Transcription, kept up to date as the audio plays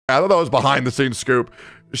I thought that was behind the scenes scoop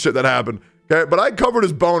shit that happened. Okay, but I covered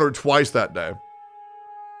his boner twice that day.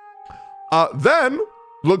 Then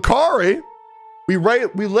Lacari, we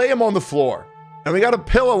lay him on the floor and we got a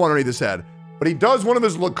pillow underneath his head, but he does one of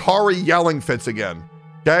his Lacari yelling fits again.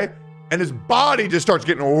 Okay, and his body just starts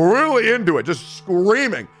getting really into it, just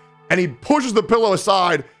screaming, and he pushes the pillow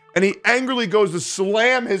aside and he angrily goes to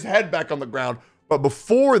slam his head back on the ground. But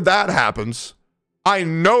before that happens, I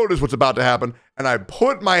notice what's about to happen, and I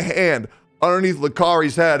put my hand underneath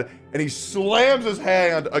Lacari's head, and he slams his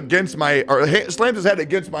hand against my, slams his head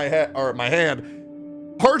against my head, or my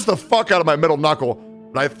hand, hurts the fuck out of my middle knuckle,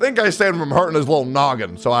 but I think I saved him from hurting his little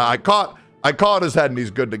noggin. So I caught his head, and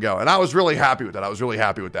he's good to go. And I was really happy with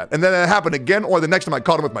that. And then it happened again, or the nenext time I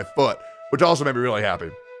caught him with my foot, which also made me really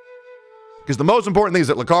happy. Because the most important thing is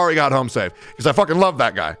that Lacari got home safe. Because I fucking love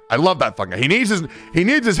that guy. I love that fucking guy. He needs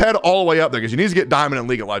his head all the way up there because he needs to get Diamond in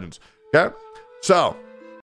League of Legends. Okay? So,